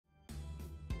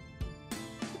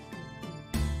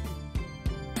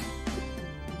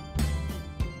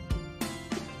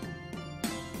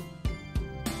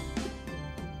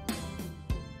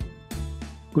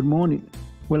Good morning.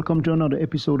 Welcome to another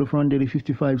episode of Run Daily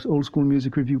 55's Old School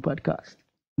Music Review Podcast.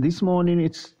 This morning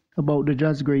it's about the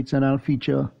jazz greats, and I'll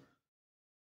feature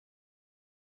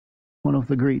one of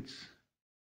the greats,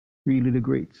 really the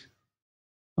greats,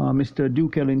 Mr.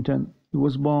 Duke Ellington. He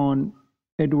was born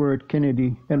Edward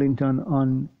Kennedy Ellington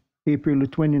on April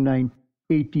 29,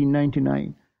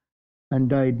 1899, and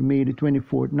died May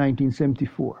 24,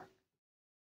 1974.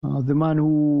 The man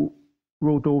who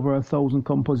wrote over 1,000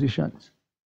 compositions.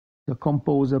 The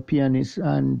composer, pianist,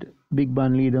 and big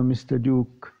band leader, Mr.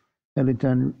 Duke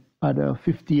Ellington, had a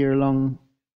 50-year-long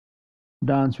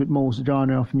dance with most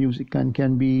genre of music and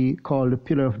can be called a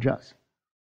pillar of jazz.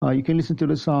 You can listen to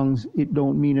the songs. It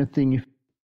don't mean a thing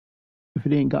if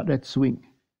it ain't got that swing.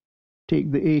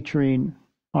 Take the A Train,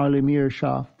 Harlem Air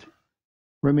Shaft,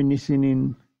 Reminiscing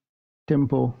in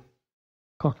Tempo,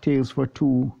 Cocktails for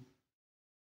Two,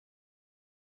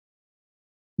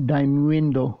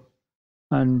 Diminuendo,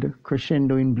 and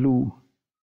Crescendo in Blue,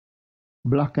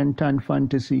 Black and Tan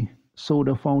Fantasy,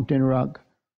 Soda Fountain Rag,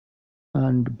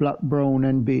 and Black, Brown,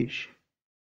 and Beige.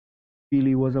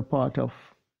 Really was a part of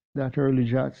that early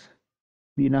jazz,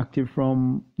 being active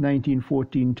from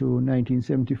 1914 to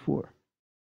 1974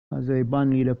 as a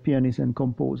band leader, pianist, and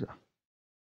composer.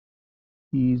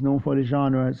 He is known for the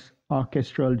genres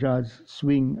orchestral jazz,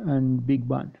 swing, and big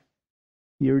band.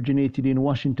 He originated in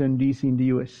Washington, D.C. in the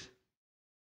U.S.,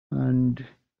 and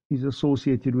is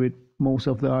associated with most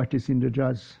of the artists in the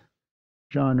jazz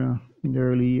genre in the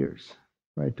early years,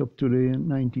 right up to the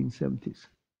 1970s.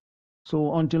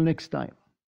 So until next time,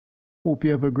 hope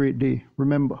you have a great day.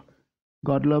 Remember,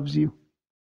 God loves you.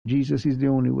 Jesus is the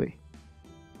only way.